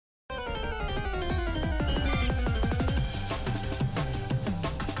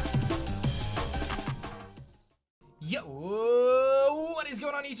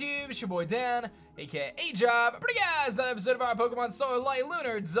on YouTube? It's your boy Dan, aka aDrive. Pretty guys, the episode of our Pokemon Solar Light,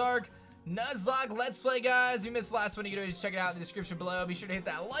 Lunar, Zark, Nuzlocke Let's Play, guys. If you missed the last one, you can always check it out in the description below. Be sure to hit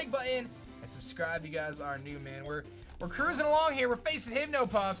that like button and subscribe if you guys are new, man. We're cruising along here. We're facing Hypno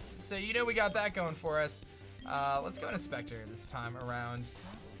Puffs, so you know we got that going for us. Let's go into Spectre this time around.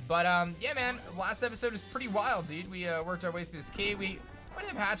 But yeah, man, last episode was pretty wild, dude. We worked our way through this cave. We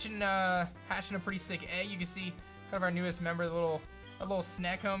ended up hatching a pretty sick egg. You can see kind of our newest member, a little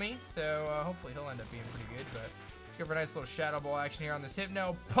snack homie. So hopefully he'll end up being pretty good. But let's go for a nice little Shadow Ball action here on this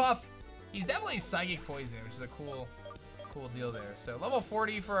Hypno Puff. He's definitely Psychic Poison, which is a cool deal there. So level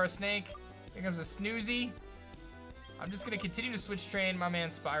 40 for our snake. Here comes a Snoozy. I'm just gonna continue to switch train my man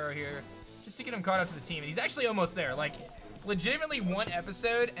Spyro here, just to get him caught up to the team. And he's actually almost there. Like, legitimately one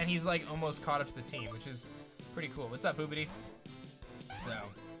episode, and he's like almost caught up to the team, which is pretty cool. What's up, Poopity? So,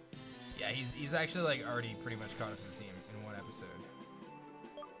 yeah, he's actually like already pretty much caught up to the team in one episode,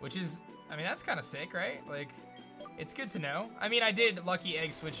 which is, I mean, that's kind of sick, right? Like, it's good to know. I mean, I did Lucky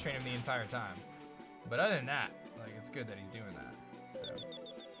Egg switch train him the entire time, but other than that, like, it's good that he's doing that. So,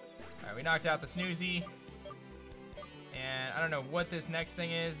 all right, we knocked out the Snoozy, and I don't know what this next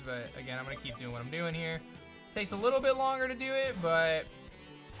thing is, but again, I'm gonna keep doing what I'm doing here. Takes a little bit longer to do it, but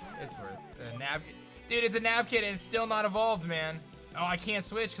it's worth a Dude, it's a nav kit and it's still not evolved, man. Oh, I can't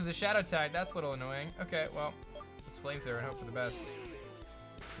switch because of Shadow Tag. That's a little annoying. Okay, well, let's Flamethrower and hope for the best.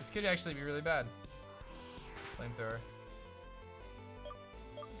 This could actually be really bad. Flamethrower.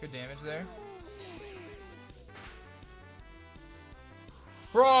 Good damage there.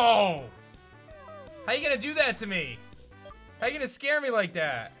 Bro! How you gonna do that to me? How you gonna scare me like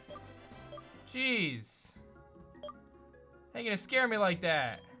that? Jeez. How you gonna scare me like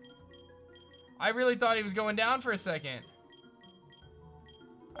that? I really thought he was going down for a second.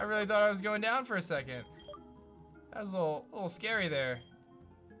 I really thought I was going down for a second. That was a little scary there.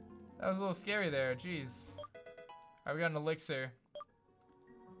 That was a little scary there, jeez. Alright, we got an elixir.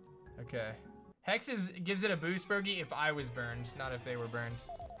 Okay. Hex gives it a boost, Brogy, if I was burned, not if they were burned.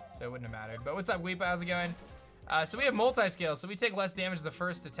 So it wouldn't have mattered. But what's up, Weepa? How's it going? So we have multi-scale, so we take less damage the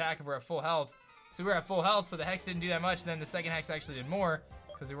first attack if we're at full health. So we were at full health, so the Hex didn't do that much, then the second Hex actually did more,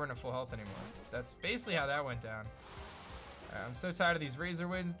 because we weren't at full health anymore. That's basically how that went down. I'm so tired of these Razor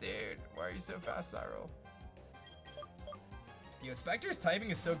Winds, dude. Why are you so fast, Cyril? Yo, Spectre's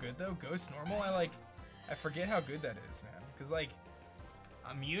typing is so good, though. Ghost normal, I forget how good that is, man. Because, like,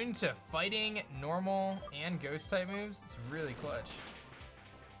 immune to fighting, normal, and ghost type moves, it's really clutch.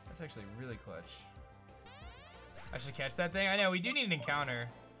 That's actually really clutch. I should catch that thing. I know, we do need an encounter.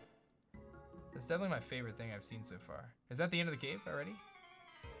 That's definitely my favorite thing I've seen so far. Is that the end of the cave already?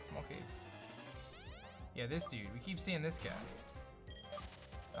 Small cave. Yeah, this dude. We keep seeing this guy.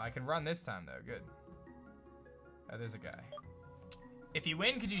 Oh, I can run this time, though. Good. Oh, there's a guy. If you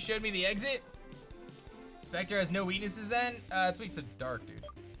win, could you show me the exit? Spectre has no weaknesses then? It's weak to dark, dude.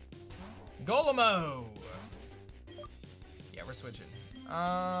 Golemo! Yeah, we're switching.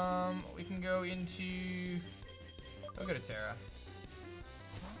 We can go into... I'll go to Terra.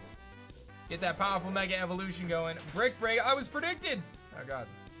 Get that powerful Mega Evolution going. Brick Break, I was predicted! Oh god.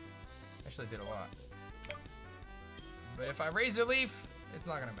 Actually did a lot. But if I Razor Leaf, it's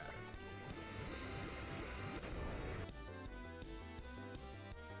not gonna matter.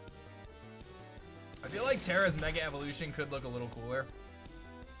 I feel like Terra's Mega Evolution could look a little cooler.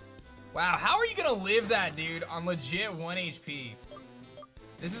 Wow, how are you gonna live that, dude, on legit 1 HP?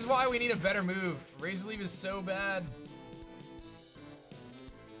 This is why we need a better move. Razor Leaf is so bad.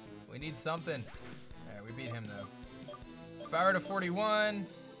 We need something. Alright, we beat him though. Spyro to 41.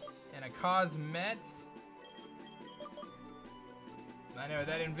 And a Cosmet. I know,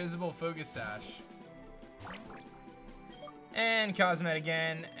 that invisible focus sash. And Cosmet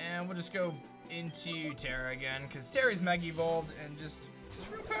again. And we'll just go into Terra again. Because Terra's Mega Evolved and just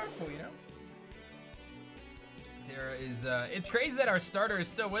real powerful, you know? Terra is, it's crazy that our starter is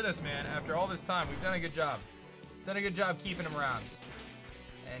still with us, man. After all this time, we've done a good job. Done a good job keeping him around.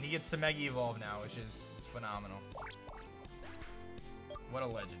 And he gets to Mega Evolve now, which is phenomenal. What a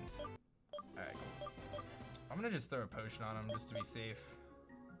legend. Alright, cool. I'm gonna just throw a potion on him just to be safe.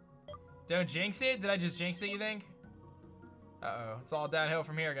 Don't jinx it? Did I just jinx it, you think? Uh-oh. It's all downhill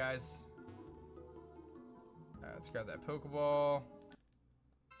from here, guys. Alright, let's grab that Pokeball.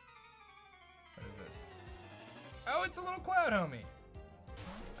 What is this? Oh, it's a little cloud homie.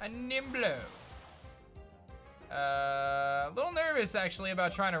 A Nimblo. A little nervous, actually,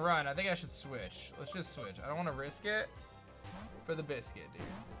 about trying to run. I think I should switch. Let's just switch. I don't want to risk it for the biscuit, dude.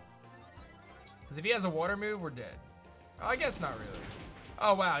 Because if he has a water move, we're dead. Oh, I guess not really.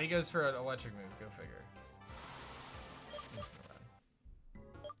 Oh, wow. He goes for an electric move. Go figure. I'm just gonna run.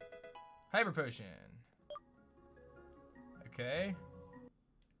 Hyper Potion. Okay.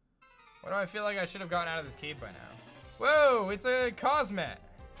 Why do I feel like I should have gotten out of this cave by now? Whoa, it's a Cosmet.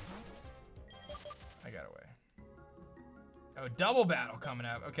 I got away. Oh, double battle coming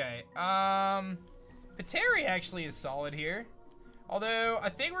up. Okay. Pateri actually is solid here. Although, I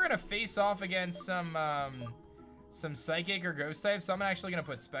think we're gonna face off against some Psychic or Ghost type, so I'm actually gonna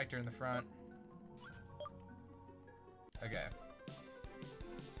put Spectre in the front. Okay.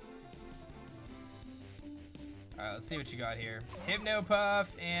 Alright, let's see what you got here. Hypno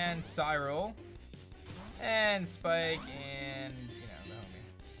Puff and Cyril. And Spike and, you know, the homie.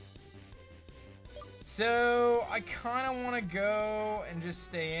 So, I kind of want to go and just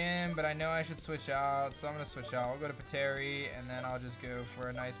stay in, but I know I should switch out, so I'm going to switch out. I'll go to Pateri, and then I'll just go for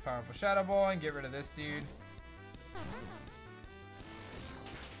a nice powerful Shadow Ball and get rid of this dude.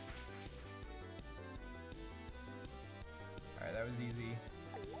 Alright, that was easy.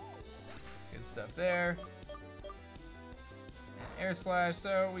 Good stuff there. Air Slash,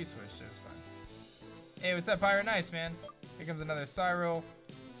 so we switched, it was fine. Hey, what's up, Pirate? Nice, man. Here comes another Cyril.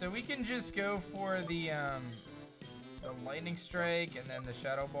 So we can just go for the Lightning Strike and then the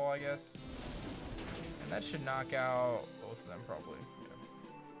Shadow Ball, I guess. And that should knock out both of them, probably. Yeah.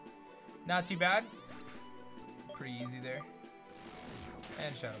 Not too bad. Pretty easy there.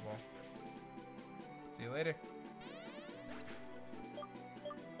 And Shadow Ball. See you later.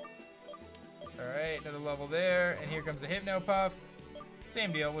 Alright, another level there. And here comes the Hypno Puff.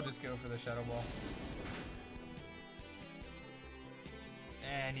 Same deal, we'll just go for the Shadow Ball.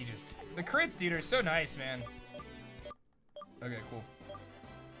 And he just... The crits, dude, are so nice, man. Okay, cool.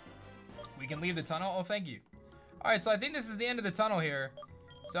 We can leave the tunnel? Oh, thank you. Alright, so I think this is the end of the tunnel here.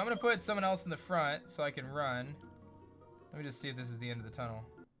 So I'm gonna put someone else in the front so I can run. Let me just see if this is the end of the tunnel.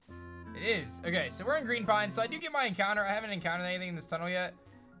 It is. Okay, so we're in Green Pine, so I do get my encounter. I haven't encountered anything in this tunnel yet.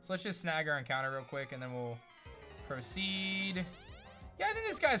 So let's just snag our encounter real quick and then we'll proceed. Yeah, I think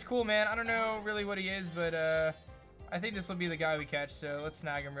this guy's cool, man. I don't know really what he is, but I think this will be the guy we catch, so let's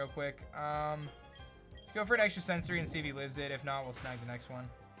snag him real quick. Let's go for an extra sensory and see if he lives it. If not, we'll snag the next one.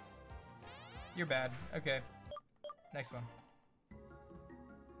 You're bad. Okay. Next one.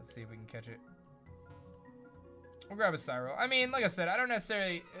 Let's see if we can catch it. We'll grab a Cyril. I mean, like I said, I don't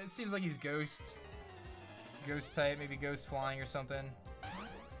necessarily... It seems like he's Ghost. Ghost type, maybe Ghost Flying or something.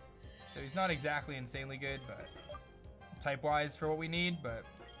 So he's not exactly insanely good, but... Type-wise for what we need, but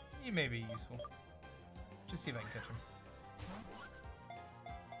he may be useful. Just see if I can catch him.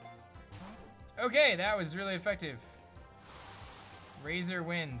 Okay, that was really effective. Razor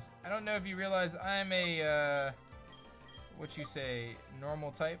wins. I don't know if you realize I'm a, what you say, normal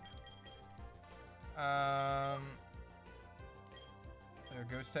type. Or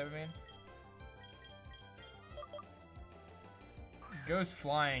ghost type, I mean. Ghost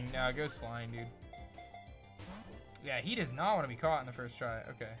flying. No, ghost flying, dude. Yeah, he does not want to be caught in the first try.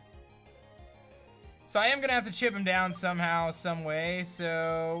 Okay. So I am going to have to chip him down somehow, some way.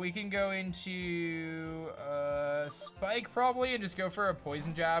 So we can go into Spike probably and just go for a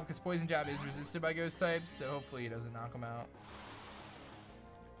Poison Jab, because Poison Jab is resisted by ghost types, so hopefully he doesn't knock him out.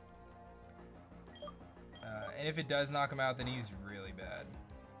 And if it does knock him out, then he's really bad.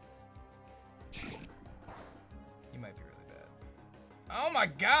 He might be really bad. Oh my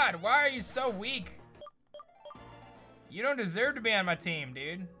god, why are you so weak? You don't deserve to be on my team,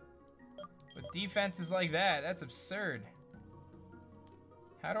 dude. With defenses like that, that's absurd.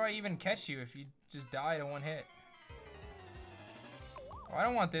 How do I even catch you if you just die to one hit? Oh, I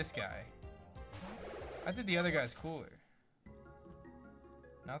don't want this guy. I think the other guy's cooler.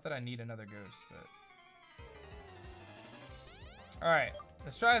 Not that I need another ghost, but... Alright,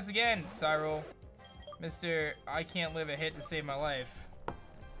 let's try this again, Cyril. Mr. I can't live a hit to save my life.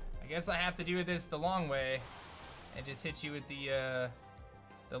 I guess I have to do this the long way. And just hit you with the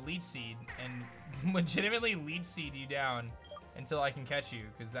Leech Seed and legitimately Leech Seed you down until I can catch you,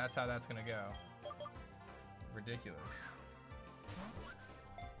 because that's how that's gonna go. Ridiculous.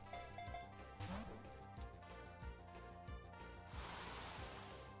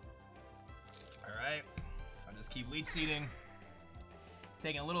 Alright, I'll just keep Leech Seeding.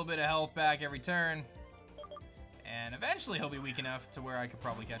 Taking a little bit of health back every turn. And eventually he'll be weak enough to where I could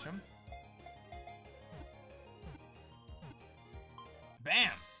probably catch him.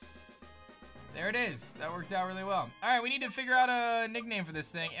 Bam! There it is. That worked out really well. All right, we need to figure out a nickname for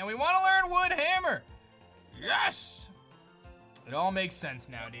this thing, and we want to learn Wood Hammer. Yes! It all makes sense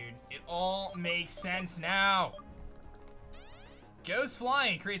now, dude. It all makes sense now. Ghost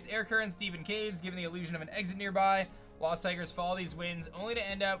Flying creates air currents deep in caves, giving the illusion of an exit nearby. Lost Tigers follow these winds, only to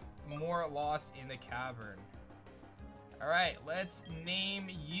end up more lost in the cavern. All right, let's name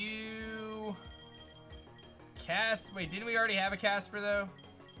you Wait, didn't we already have a Casper though?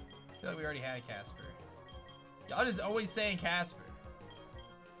 I feel like we already had a Casper. Y'all just always saying Casper.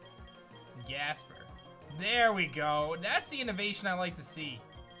 Gasper. There we go. That's the innovation I like to see.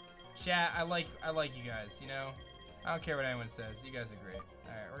 Chat, I like you guys, you know? I don't care what anyone says. You guys are great.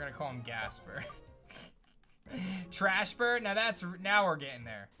 Alright, we're gonna call him Gasper. Trashper? Now we're getting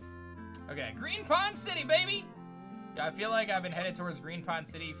there. Okay, Green Pond City, baby! Yeah, I feel like I've been headed towards Green Pond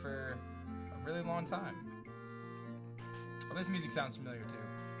City for a really long time. Oh, this music sounds familiar too.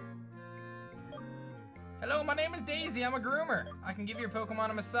 Hello, my name is Daisy. I'm a groomer. I can give your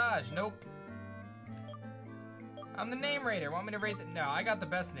Pokemon a massage. Nope. I'm the name rater. Want me to rate the... No, I got the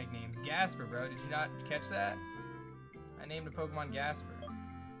best nicknames. Gasper, bro. Did you not catch that? I named a Pokemon Gasper.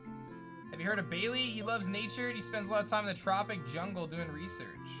 Have you heard of Bailey? He loves nature and he spends a lot of time in the tropic jungle doing research.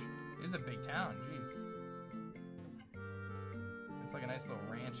 It is a big town. Jeez. It's like a nice little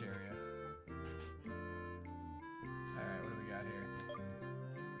ranch area. Alright, what do we got here?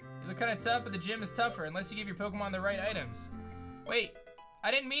 You look kind of tough, but the gym is tougher unless you give your Pokemon the right items. Wait,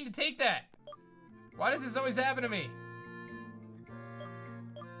 I didn't mean to take that. Why does this always happen to me?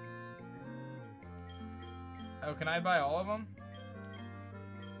 Oh, can I buy all of them?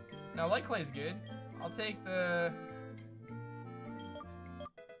 No, Light Clay's good. I'll take the...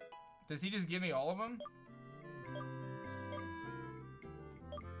 Does he just give me all of them?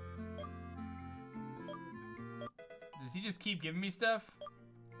 Does he just keep giving me stuff?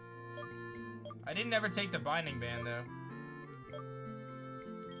 I didn't ever take the binding band though.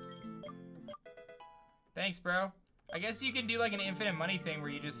 Thanks, bro. I guess you can do like an infinite money thing where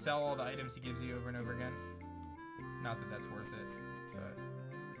you just sell all the items he gives you over and over again. Not that that's worth it, but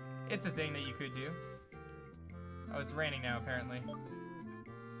it's a thing that you could do. Oh, it's raining now apparently.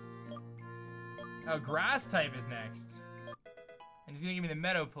 Oh, grass type is next. And he's gonna give me the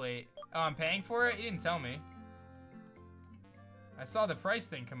meadow plate. Oh, I'm paying for it? He didn't tell me. I saw the price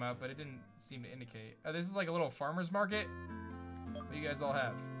thing come up, but it didn't seem to indicate. Oh, this is like a little farmer's market? What do you guys all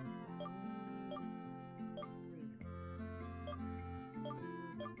have?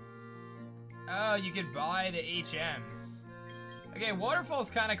 Oh, you could buy the HMs. Okay, Waterfall's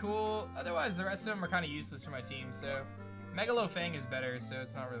kind of cool. Otherwise, the rest of them are kind of useless for my team, so... Megalofang is better, so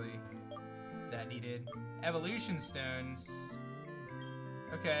it's not really that needed. Evolution Stones.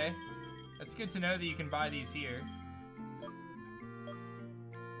 Okay. That's good to know that you can buy these here.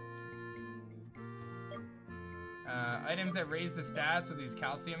 Items that raise the stats with these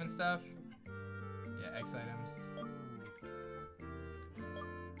calcium and stuff. Yeah, X items.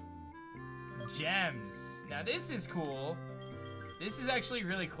 Gems. Now this is cool. This is actually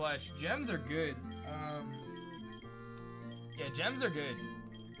really clutch. Gems are good. Yeah, gems are good.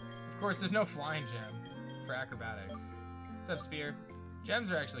 Of course, there's no flying gem for acrobatics. What's up, Spear?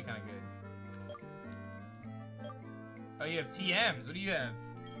 Gems are actually kind of good. Oh, you have TMs. What do you have?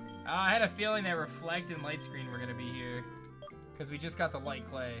 I had a feeling that Reflect and Light Screen were gonna be here because we just got the Light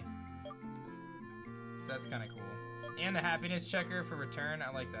Clay. So that's kind of cool. And the Happiness Checker for return.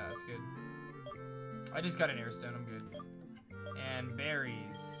 I like that. That's good. I just got an Airstone. I'm good. And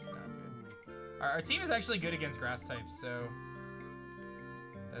berries. Not good. Our team is actually good against grass types, so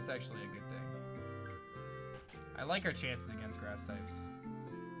that's actually a good thing. I like our chances against grass types.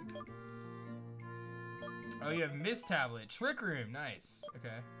 Oh, you have Mist Tablet. Trick Room. Nice.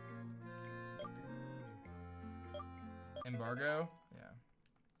 Okay. Embargo? Yeah.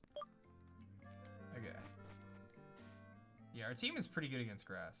 Okay. Yeah, our team is pretty good against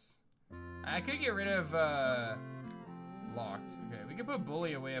grass. I could get rid of, Locked. Okay, we could put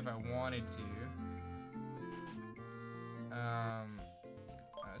Bully away if I wanted to.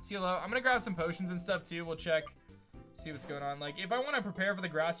 Let's heal up. I'm gonna grab some potions and stuff too. We'll check, see what's going on. Like, if I want to prepare for the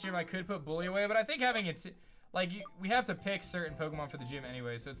grass gym, I could put Bully away, but I think having it, like, we have to pick certain Pokemon for the gym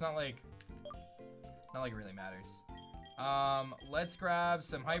anyway, so it's not like it really matters. Let's grab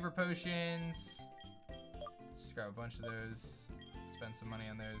some Hyper Potions. Let's just grab a bunch of those. Spend some money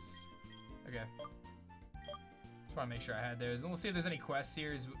on those. Okay. Just want to make sure I had those. And we'll see if there's any quests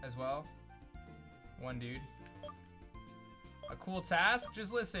here as well. One dude. A cool task?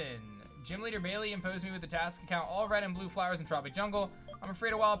 Just listen. Gym Leader Bailey imposed me with the task to count all red and blue flowers in Tropic Jungle. I'm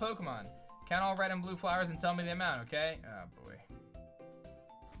afraid of wild Pokemon. Count all red and blue flowers and tell me the amount, okay? Oh, boy.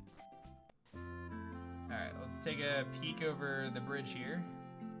 Alright, let's take a peek over the bridge here.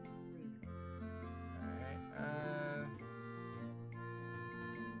 Alright,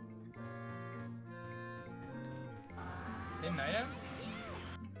 hidden item?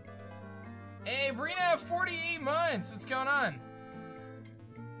 Hey, Brina, 48 months! What's going on?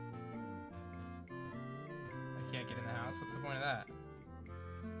 I can't get in the house. What's the point of that?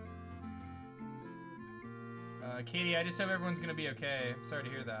 Katie, I just hope everyone's gonna be okay. I'm sorry to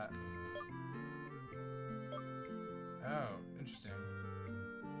hear that. Oh, interesting.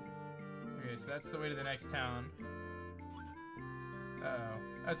 Okay, so that's the way to the next town. Uh-oh.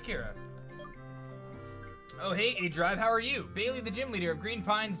 Oh, it's Kira. Oh, hey, aDrive, how are you? Bailey, the gym leader of Green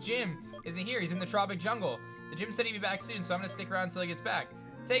Pines Gym, isn't here. He's in the tropic jungle. The gym said he'd be back soon, so I'm gonna stick around until he gets back.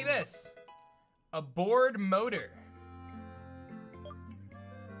 Take this. A board motor.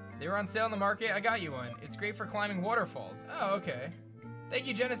 They were on sale in the market. I got you one. It's great for climbing waterfalls. Oh, okay. Thank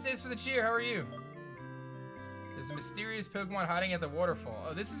you, Genesis, for the cheer. How are you? There's a mysterious Pokemon hiding at the waterfall.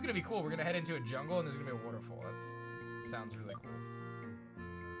 Oh, this is gonna be cool. We're gonna head into a jungle and there's gonna be a waterfall. That sounds really cool.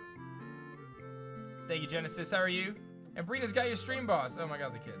 Thank you, Genesis. How are you? And Brina's got your stream boss. Oh my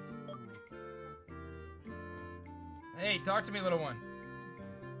god, the kids. Hey, talk to me, little one.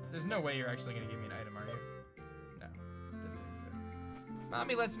 There's no way you're actually gonna give me an item, are you? No, didn't think so.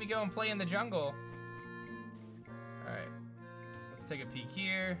 Mommy lets me go and play in the jungle. Alright, let's take a peek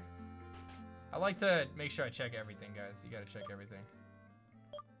here. I like to make sure I check everything, guys. You gotta check everything.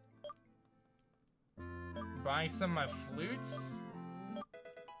 Buying some of my flutes?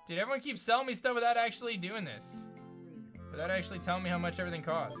 Dude, everyone keeps selling me stuff without actually doing this. Without actually telling me how much everything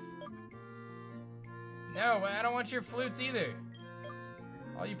costs. No, I don't want your flutes either.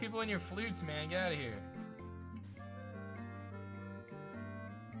 All you people in your flutes, man, get out of here.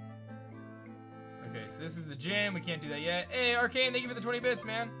 Okay, so this is the gym. We can't do that yet. Hey, Arcane, thank you for the 20 bits,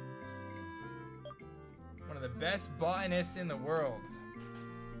 man. One of the best botanists in the world.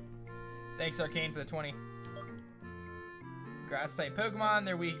 Thanks, Arcane, for the 20. Grass-type Pokemon,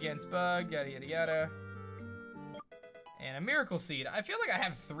 they're weak against bug, yada yada yada. And a Miracle Seed. I feel like I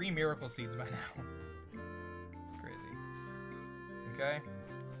have 3 Miracle Seeds by now. It's crazy. Okay.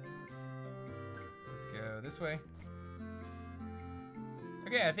 Let's go this way.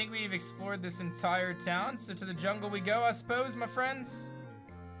 Okay, I think we've explored this entire town, so to the jungle we go, I suppose, my friends.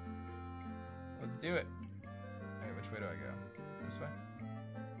 Let's do it. Alright, which way do I go? This way?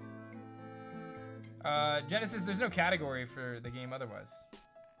 Genesis, there's no category for the game otherwise.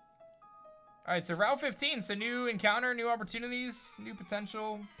 Alright, so Route 15, so new encounter, new opportunities, new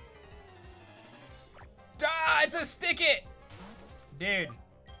potential. Ah, it's a stick-it! Dude.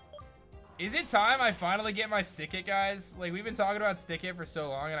 Is it time I finally get my stick-it, guys? Like, we've been talking about stick-it for so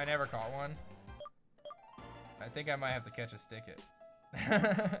long and I never caught one. I think I might have to catch a stick-it.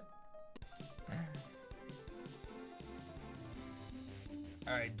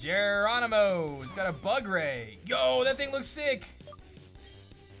 Alright, Geronimo's got a bug ray. Yo, that thing looks sick!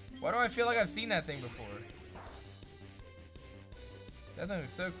 Why do I feel like I've seen that thing before? That thing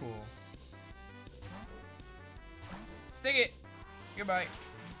looks so cool. Stick it! Goodbye.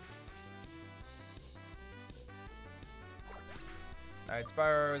 Alright,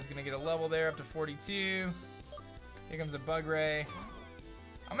 Spyro is gonna get a level there up to 42. Here comes a bug ray.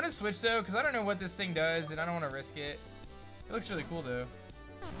 I'm gonna switch though, because I don't know what this thing does and I don't want to risk it. It looks really cool though.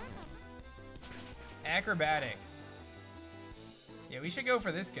 Acrobatics. Yeah, we should go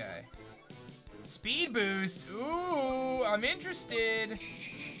for this guy. Speed boost. Ooh, I'm interested.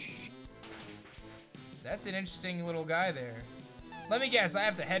 That's an interesting little guy there. Let me guess, I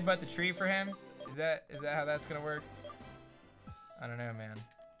have to headbutt the tree for him? Is that how that's gonna work? I don't know, man.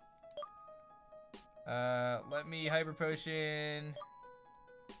 Let me hyper potion.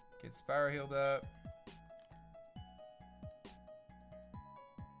 Get Spyro healed up.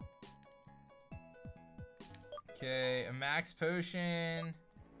 Okay, a max potion.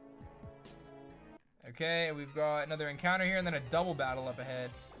 Okay, and we've got another encounter here and then a double battle up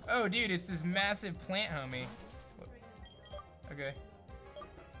ahead. Oh, dude, it's this massive plant homie. Okay.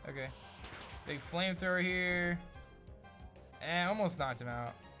 Okay. Big flamethrower here. Eh, almost knocked him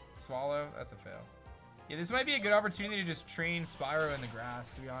out. Swallow, that's a fail. Yeah, this might be a good opportunity to just train Spyro in the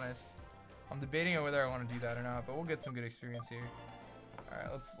grass, to be honest. I'm debating on whether I want to do that or not, but we'll get some good experience here.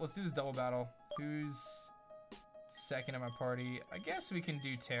 Alright, let's do this double battle. Who's second in my party? I guess we can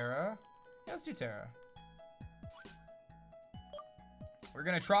do Terra. Yeah, let's do Terra. We're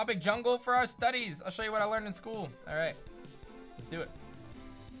gonna tropic jungle for our studies. I'll show you what I learned in school. Alright, let's do it.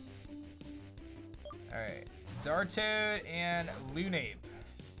 Alright, Dartoad and Lunape.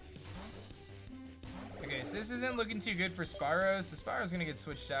 Okay, so this isn't looking too good for Spyro, so Spyro's gonna get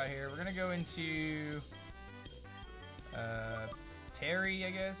switched out here. We're gonna go into Terry,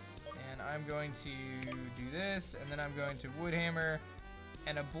 I guess, and I'm going to do this, and then I'm going to Woodhammer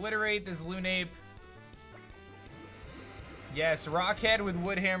and obliterate this Lunape. Yes, Rockhead with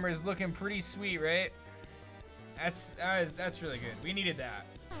Woodhammer is looking pretty sweet, right? That's really good. We needed that.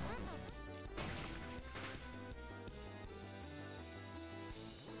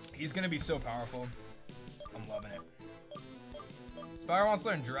 He's gonna be so powerful. I'm loving it. Spyro wants to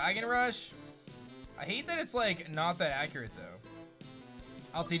learn Dragon Rush. I hate that it's like not that accurate though.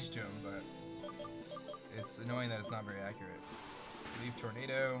 I'll teach it to him, but it's annoying that it's not very accurate. Leaf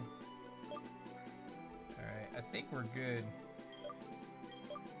Tornado. Alright, I think we're good.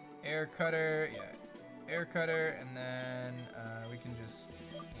 Air Cutter, yeah. Air Cutter, and then we can just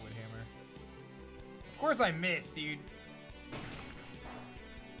Wood Hammer. Of course I missed, dude.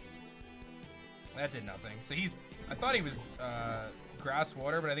 That did nothing. So he's, I thought he was grass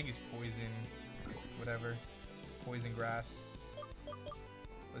water, but I think he's poison, whatever. Poison grass.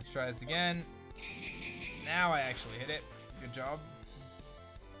 Let's try this again. Now I actually hit it. Good job.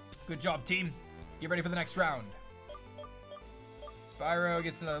 Good job, team. Get ready for the next round. Spyro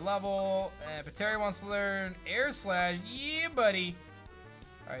gets another level, and Pateri wants to learn Air Slash. Yeah, buddy.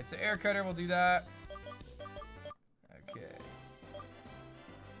 All right, so Air Cutter, we'll do that. Okay.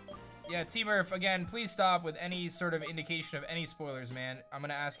 Yeah, Team Earth, again, please stop with any sort of indication of any spoilers, man. I'm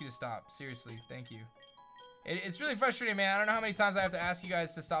gonna ask you to stop. Seriously, thank you. It's really frustrating, man. I don't know how many times I have to ask you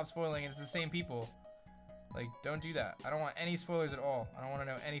guys to stop spoiling, and it's the same people. Like, don't do that. I don't want any spoilers at all. I don't want to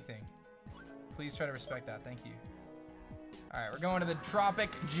know anything. Please try to respect that. Thank you. All right, we're going to the tropic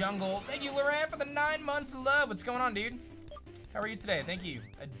jungle. Thank you, Loran, for the 9 months of love. What's going on, dude? How are you today? Thank you.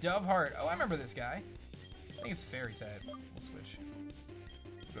 A Dove Heart. Oh, I remember this guy. I think it's Fairy type. We'll switch.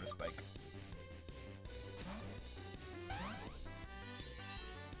 We'll go to Spike.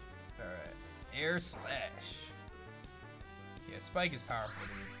 All right. Air Slash. Yeah, Spike is powerful,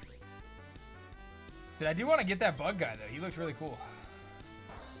 dude. Dude, I do want to get that bug guy, though. He looks really cool.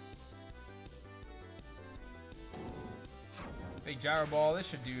 Big gyro ball. This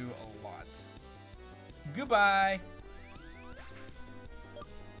should do a lot. Goodbye.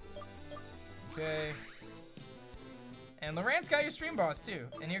 Okay. And Loran's got your stream boss, too.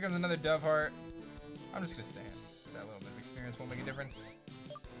 And here comes another Dove Heart. I'm just going to stand. That little bit of experience won't make a difference.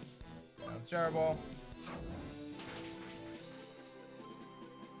 Now it's gyro ball.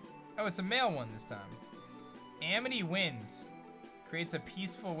 Oh, it's a male one this time. Amity Wind creates a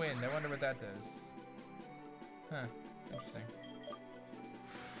peaceful wind. I wonder what that does. Huh, interesting.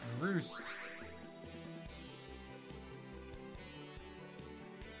 Roost.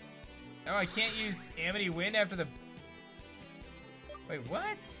 Oh, I can't use Amity Wind after the... Wait,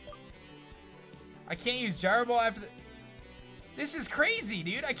 what? I can't use Gyro Ball after the... This is crazy,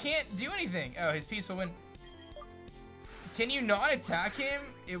 dude. I can't do anything. Oh, his peaceful wind. Can you not attack him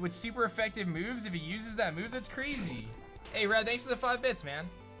with super effective moves if he uses that move? That's crazy. Hey, Red, thanks for the 5 bits, man.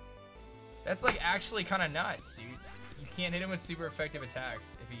 That's like actually kind of nuts, dude. You can't hit him with super effective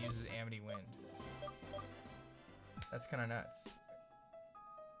attacks if he uses Amity Wind. That's kind of nuts.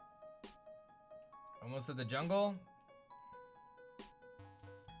 Almost at the jungle.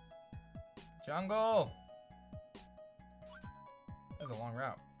 Jungle. This is a long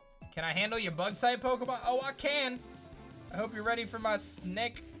route. Can I handle your bug type Pokemon? Oh, I can. I hope you're ready for my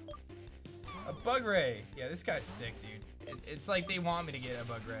snake. A Bug Ray. Yeah, this guy's sick, dude. It's like they want me to get a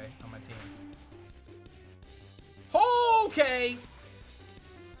Bug Ray on my team. Okay.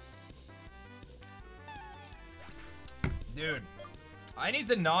 Dude, I need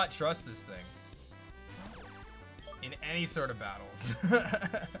to not trust this thing in any sort of battles.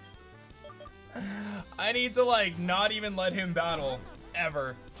 I need to like not even let him battle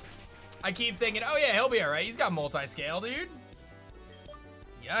ever. I keep thinking, oh yeah, he'll be alright. He's got multi-scale, dude.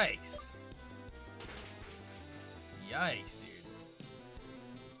 Yikes. Yikes, dude.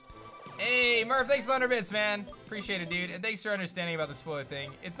 Hey, Murph, thanks for 100 bits, man. Appreciate it, dude. And thanks for understanding about the spoiler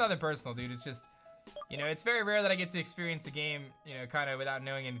thing. It's nothing personal, dude. It's just, you know, it's very rare that I get to experience a game, you know, kind of without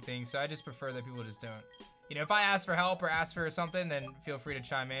knowing anything. So I just prefer that people just don't. You know, if I ask for help or ask for something, then feel free to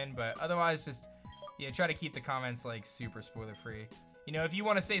chime in. But otherwise, just, you know, try to keep the comments, like, super spoiler-free. You know, if you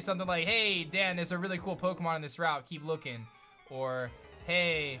want to say something like, hey, Dan, there's a really cool Pokemon in this route, keep looking. Or,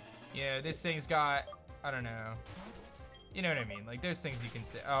 hey, you know, this thing's got, I don't know. You know what I mean? Like, there's things you can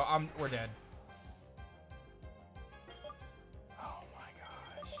say. Oh, we're dead. Oh my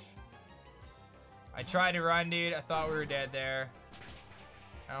gosh. I tried to run, dude. I thought we were dead there.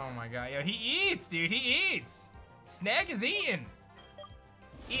 Oh my god. Yo, he eats, dude. He eats. Snack is eating.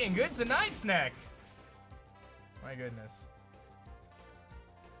 Eating good tonight, Snack. My goodness.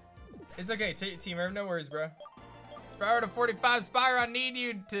 It's okay, Team Irv, no worries, bro. Spyro to 45. Spyro, I need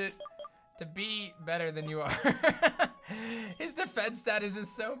you to be better than you are. His defense stat is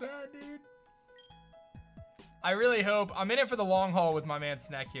just so bad, dude. I really hope, I'm in it for the long haul with my man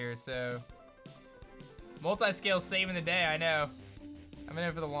Snack here, so. Multi-scale saving the day, I know. I'm in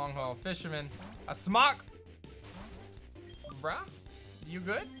it for the long haul. Fisherman, a smock. Bruh, you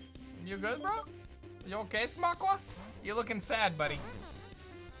good? You good, bro? You okay, Smakwa? You looking sad, buddy.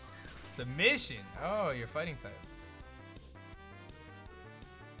 Submission. Oh, you're fighting type.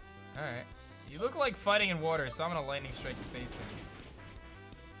 Alright. You look like fighting in water, so I'm gonna lightning strike your face in.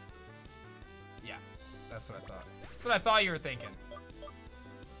 Yeah, that's what I thought. That's what I thought you were thinking.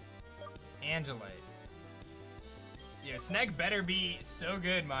 Angelite. Yo, Sneck better be so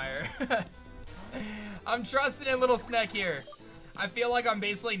good, Meyer. I'm trusting in little Sneck here. I feel like I'm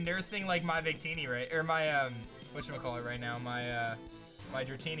basically nursing like my Victini, right? Or my, whatchamacallit right now? My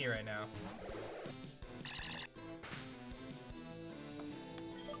Dratini right now.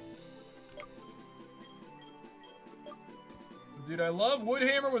 Dude, I love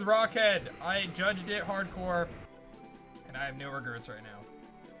Woodhammer with Rockhead. I judged it hardcore, and I have no regrets right now.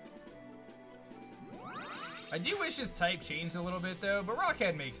 I do wish his type changed a little bit though, but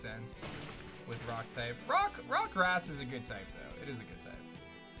Rockhead makes sense with Rock type. Rock Grass is a good type though. It is a good type.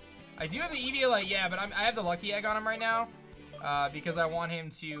 I do have the Eviolite, yeah, but I have the Lucky Egg on him right now because I want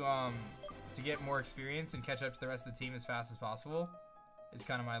him to get more experience and catch up to the rest of the team as fast as possible. Is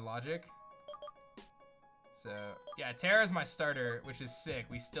kind of my logic. So yeah, Terra's my starter, which is sick.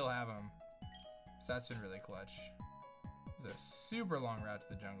 We still have him, so that's been really clutch. This is a super long route to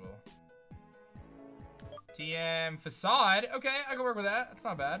the jungle. TM Facade. Okay, I can work with that. That's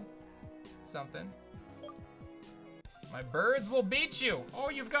not bad. Something. My birds will beat you. Oh,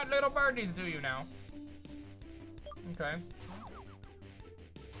 you've got little birdies, do you now? Okay.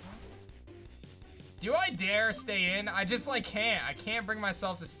 Do I dare stay in? I just like can't. I can't bring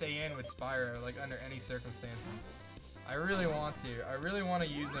myself to stay in with Spyro, like under any circumstances. I really want to. I really want to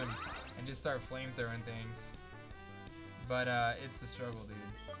use him and just start flamethrowing things. But it's the struggle, dude.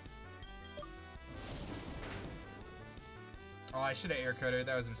 Oh, I should have air coded.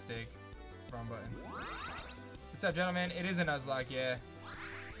 That was a mistake. Wrong button. What's up, gentlemen? It is a Nuzlocke, yeah.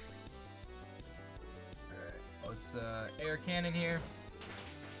 Alright, let's air cannon here.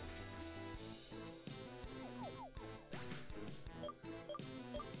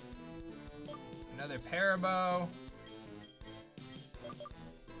 Another Parabo.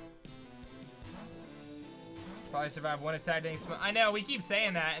 Probably survive one attack. I know, we keep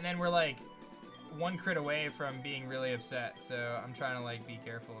saying that, and then we're like one crit away from being really upset, so I'm trying to like be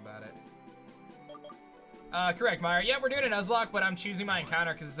careful about it. Correct, Meyer. Yeah, we're doing a Nuzlocke, but I'm choosing my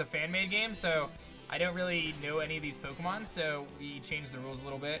encounter because it's a fan-made game, so I don't really know any of these Pokemon, so we changed the rules a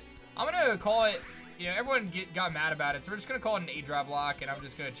little bit. I'm gonna call it, you know, everyone got mad about it, so we're just gonna call it an aDrive lock, and I'm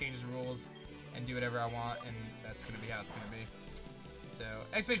just gonna change the rules and do whatever I want, and that's gonna be how it's gonna be. So,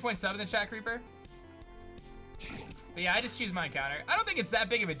 exclamation point sub in the chat, Creeper. But yeah, I just choose my encounter. I don't think it's that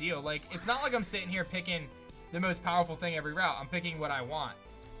big of a deal. Like, it's not like I'm sitting here picking the most powerful thing every route. I'm picking what I want.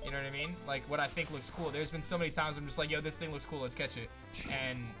 You know what I mean? Like, what I think looks cool. There's been so many times I'm just like, yo, this thing looks cool, let's catch it.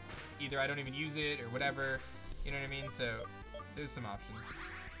 And either I don't even use it or whatever. You know what I mean? So, there's some options.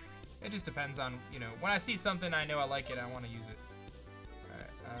 It just depends on, you know, when I see something, I know I like it, I want to use it.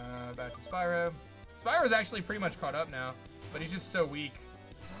 Alright, back to Spyro. Spyro's actually pretty much caught up now, but he's just so weak.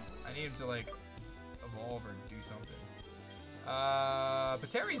 I need him to, like, evolve or do something.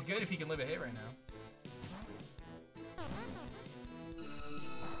 Pateri's good if he can live a hit right now.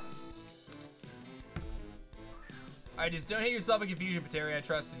 Alright, just don't hit yourself in confusion, Pateri. I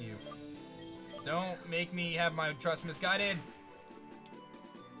trust in you. Don't make me have my trust misguided.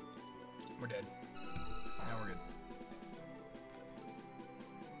 We're dead. Now we're good.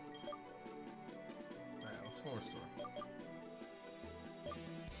 Alright, let's full restore.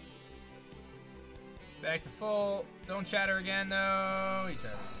 Back to full. Don't chatter again, though. He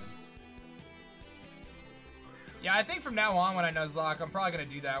chattered again. Yeah, I think from now on when I Nuzlocke, I'm probably going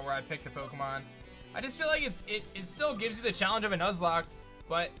to do that where I pick the Pokemon. I just feel like it still gives you the challenge of a Nuzlocke,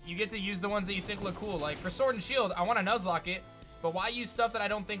 but you get to use the ones that you think look cool. Like, for Sword and Shield, I want to Nuzlocke it, but why use stuff that I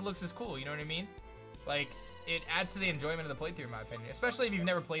don't think looks as cool, you know what I mean? Like, it adds to the enjoyment of the playthrough, in my opinion. Especially if you've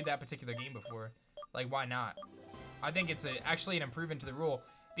never played that particular game before. Like, why not? I think it's actually an improvement to the rule,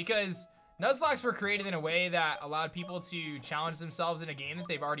 because Nuzlocks were created in a way that allowed people to challenge themselves in a game that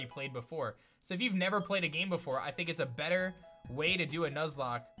they've already played before. So if you've never played a game before, I think it's a better way to do a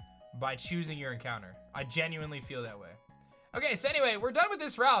Nuzlocke by choosing your encounter. I genuinely feel that way. Okay, so anyway, we're done with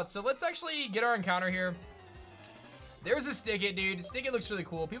this route, so let's actually get our encounter here. There's a Stick-It, dude. Stick-It looks really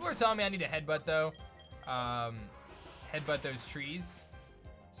cool. People are telling me I need a Headbutt, though. Headbutt those trees.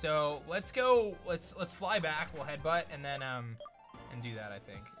 So let's go, let's fly back, we'll Headbutt, and then, and do that, I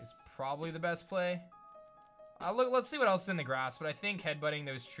think, is probably the best play. Let's see what else is in the grass, but I think headbutting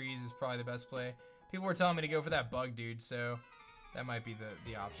those trees is probably the best play. People were telling me to go for that bug, dude, so that might be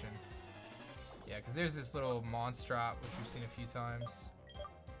the option. Yeah, because there's this little Monstrop, which we've seen a few times.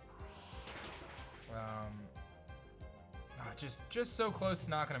 Just so close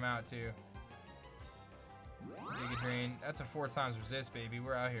to knocking him out too. Giga Drain. That's a 4 times resist, baby.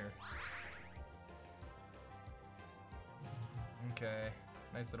 We're out here. Okay.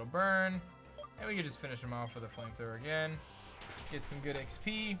 Nice little burn. And we can just finish him off with a flamethrower again. Get some good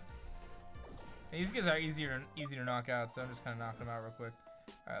XP. And these guys are easy to knock out, so I'm just kind of knocking them out real quick.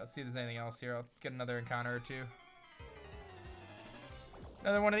 All right, let's see if there's anything else here. I'll get another encounter or two.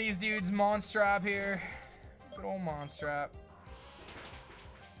 Another one of these dudes, Monstrap here. Good old Monstrap.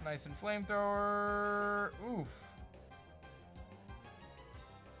 Nice and flamethrower. Oof.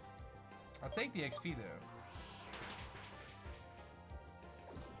 I'll take the XP though.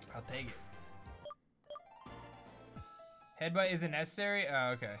 I'll take it. Headbutt isn't necessary?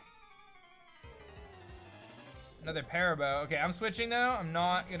 Oh, okay. Another Parabow. Okay, I'm switching though. I'm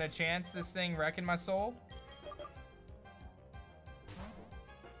not gonna chance this thing wrecking my soul.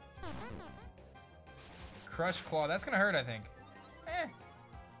 Crush Claw. That's gonna hurt, I think.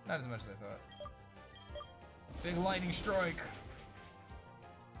 Not as much as I thought. Big lightning strike.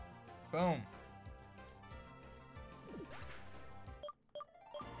 Boom.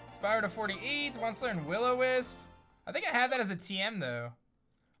 Spire to 48. Wants to learn Will-O-Wisp. I think I have that as a TM though.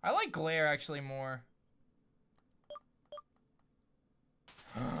 I like Glare actually more.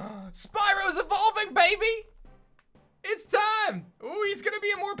 Spyro's evolving, baby! It's time! Ooh, he's gonna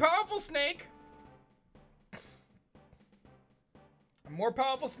be a more powerful snake. A more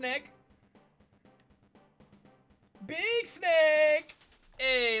powerful snake. Big snake!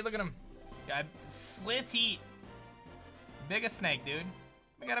 Hey, look at him. Got Slith Heat. Biggest snake, dude.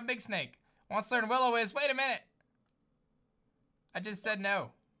 We got a big snake. Wants to learn Will-O-Wisp. Wait a minute. I just said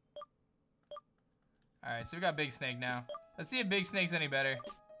no. Alright, so we got Big Snake now. Let's see if Big Snake's any better.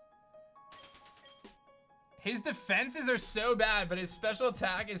 His defenses are so bad, but his special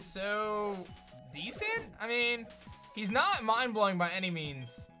attack is so decent? I mean, he's not mind-blowing by any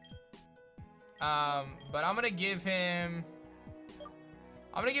means. But I'm gonna give him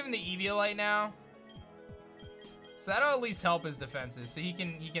the Eviolite now. So that'll at least help his defenses. So he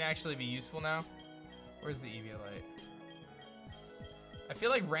can actually be useful now. Where's the Eviolite? I feel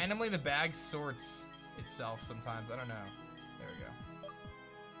like randomly the bag sorts itself sometimes. I don't know. There we go.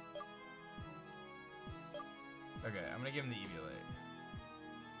 Okay, I'm gonna give him the Eviolite.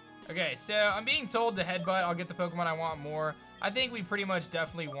 Okay, so I'm being told to Headbutt. I'll get the Pokemon I want more. I think we pretty much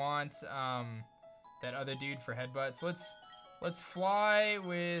definitely want that other dude for Headbutt. So let's fly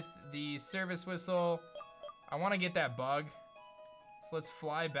with the Service Whistle. I want to get that bug. So let's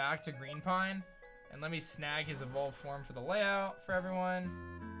fly back to Green Pine. And let me snag his evolved form for the layout for everyone,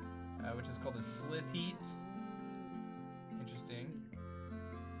 which is called a Slith Heat. Interesting.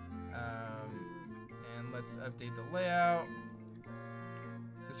 And let's update the layout.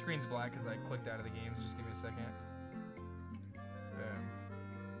 The screen's black because I clicked out of the game, so just give me a second. Boom.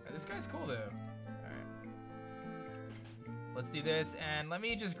 Right, this guy's cool though. Alright. Let's do this, and let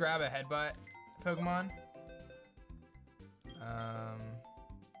me just grab a Headbutt Pokemon.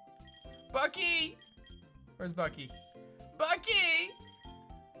 Bucky! Where's Bucky? Bucky!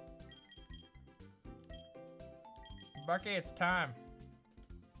 Bucky, it's time.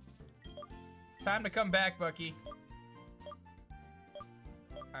 It's time to come back, Bucky.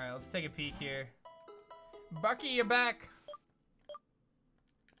 Alright, let's take a peek here. Bucky, you're back!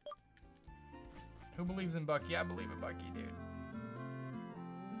 Who believes in Bucky? I believe in Bucky, dude.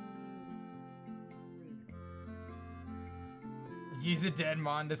 Use a dead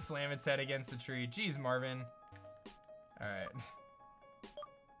Mon to slam its head against the tree. Jeez, Marvin. Alright.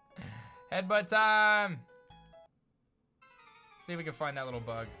 Headbutt time! See if we can find that little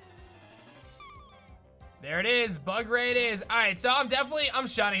bug. There it is. Bug Ray it is. Alright, so I'm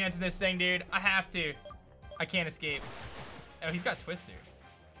shiny hunting this thing, dude. I have to. I can't escape. Oh, he's got Twister.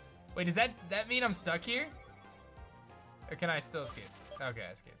 Wait, does that mean I'm stuck here? Or can I still escape? Okay,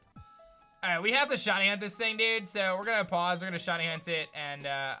 I escaped. Alright, we have to shiny hunt this thing, dude. So we're gonna pause, we're gonna shiny hunt it, and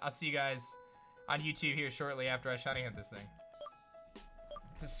I'll see you guys on YouTube here shortly after I shiny hunt this thing.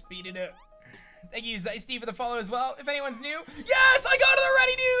 To speed it up. Thank you, Zeisty, for the follow as well. If anyone's new, yes, I got it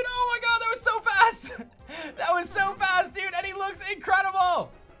already, dude. Oh my god, that was so fast. That was so fast, dude, and he looks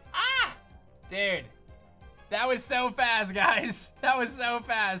incredible. Ah, dude, that was so fast, guys. That was so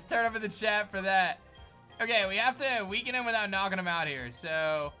fast. Turn up in the chat for that. Okay, we have to weaken him without knocking him out here.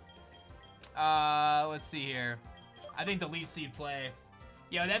 So, let's see here. I think the Leaf Seed play.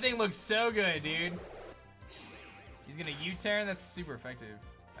 Yo, that thing looks so good, dude. He's gonna U-turn. That's super effective.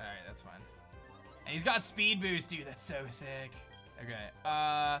 All right, that's fine. And he's got speed boost, dude. That's so sick. Okay.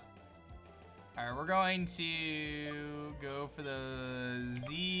 All right, we're going to go for the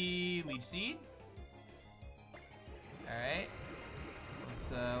Z Leech Seed. Alright.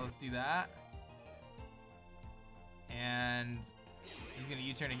 Let's do that. And he's gonna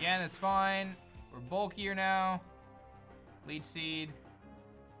U-turn again, that's fine. We're bulkier now. Leech Seed.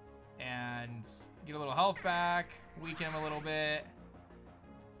 And get a little health back. Weaken him a little bit.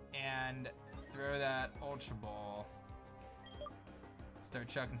 And throw that Ultra Ball. Start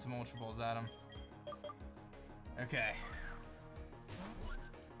chucking some Ultra Balls at him. Okay.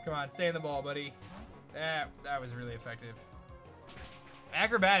 Come on, stay in the ball, buddy. That was really effective.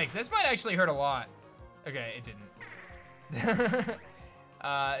 Acrobatics, this might actually hurt a lot. Okay, it didn't.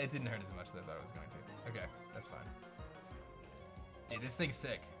 It didn't hurt as much as I thought it was going to. Okay, that's fine. Dude, this thing's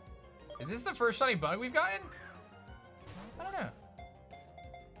sick. Is this the first shiny bug we've gotten? I don't know.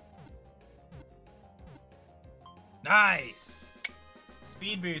 Nice!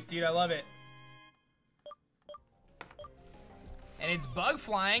 Speed boost, dude, I love it. And it's bug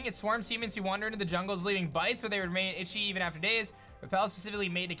flying. It swarms humans who wander into the jungles, leaving bites where they remain itchy even after days. Repels specifically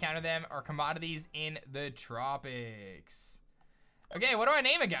made to counter them are commodities in the tropics. Okay, what do I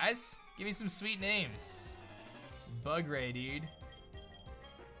name it, guys? Give me some sweet names. Bugray, dude.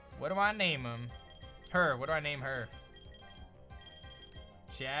 What do I name him? Her, what do I name her?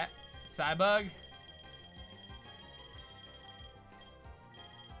 Chat, Cybug.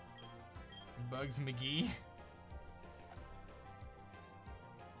 Bugs McGee.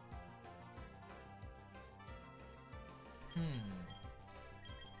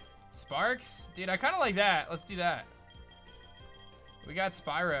 Sparks? Dude, I kind of like that. Let's do that. We got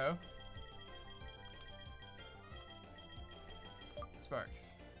Spyro.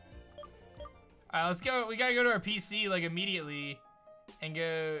 Sparks. Alright, let's go. We gotta go to our PC like immediately and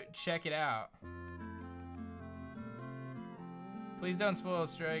go check it out. Please don't spoil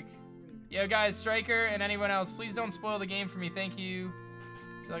Strike. Yo guys, Striker and anyone else, please don't spoil the game for me. Thank you.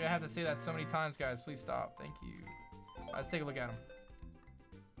 I feel like I have to say that so many times, guys. Please stop. Thank you. Let's take a look at him.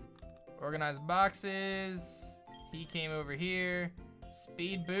 Organized boxes. He came over here.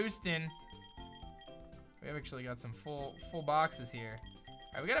 Speed boosting. We've actually got some full boxes here.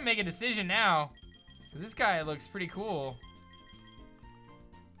 All right, we gotta make a decision now, because this guy looks pretty cool.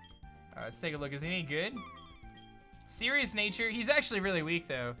 Let's take a look. Is he any good? Serious nature. He's actually really weak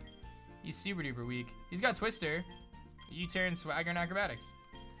though. He's super duper weak. He's got Twister, U-turn, Swagger, and Acrobatics.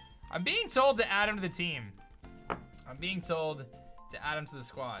 I'm being told to add him to the team. I'm being told to add him to the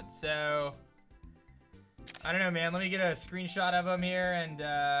squad. So, I don't know, man. Let me get a screenshot of him here, and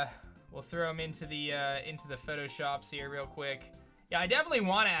we'll throw him into the Photoshops here real quick. Yeah, I definitely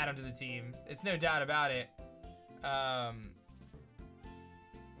want to add him to the team. It's no doubt about it.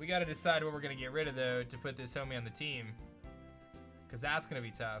 We got to decide what we're going to get rid of, though, to put this homie on the team. Because that's going to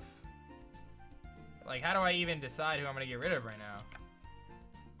be tough. Like, how do I even decide who I'm going to get rid of right now?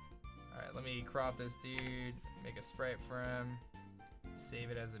 Alright, let me crop this dude. Make a sprite for him. Save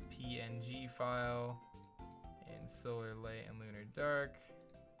it as a PNG file. In Solar Light and Lunar Dark.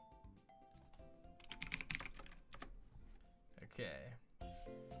 Okay.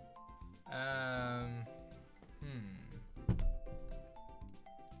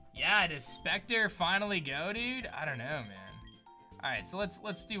 Yeah, does Spectre finally go, dude? I don't know, man. Alright, so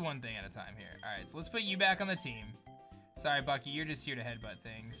let's do one thing at a time here. Alright, so let's put you back on the team. Sorry, Bucky, you're just here to headbutt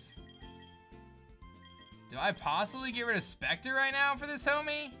things. Do I possibly get rid of Spectre right now for this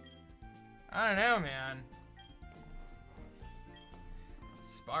homie? I don't know, man.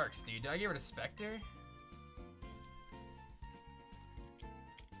 Sparks, dude. Do I get rid of Spectre?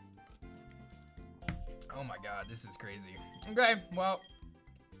 Oh my god, this is crazy. Okay, well,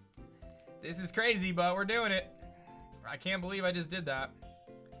 this is crazy, but we're doing it. I can't believe I just did that.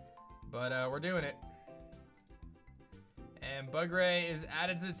 But we're doing it. And Bugray is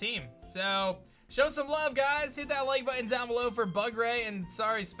added to the team. So, show some love, guys. Hit that like button down below for Bugray. And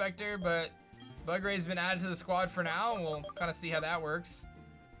sorry, Spectre, but Bugray's been added to the squad for now. And we'll kind of see how that works.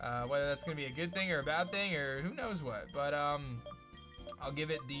 Whether that's going to be a good thing or a bad thing or who knows what. But I'll give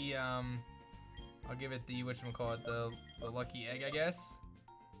it the whatchamacallit, the lucky egg, I guess.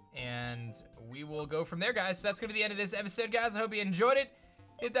 And we will go from there, guys. So that's going to be the end of this episode, guys. I hope you enjoyed it.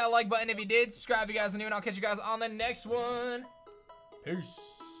 Hit that like button if you did. Subscribe if you guys are new, and I'll catch you guys on the next one.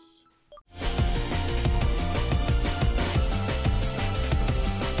 Peace.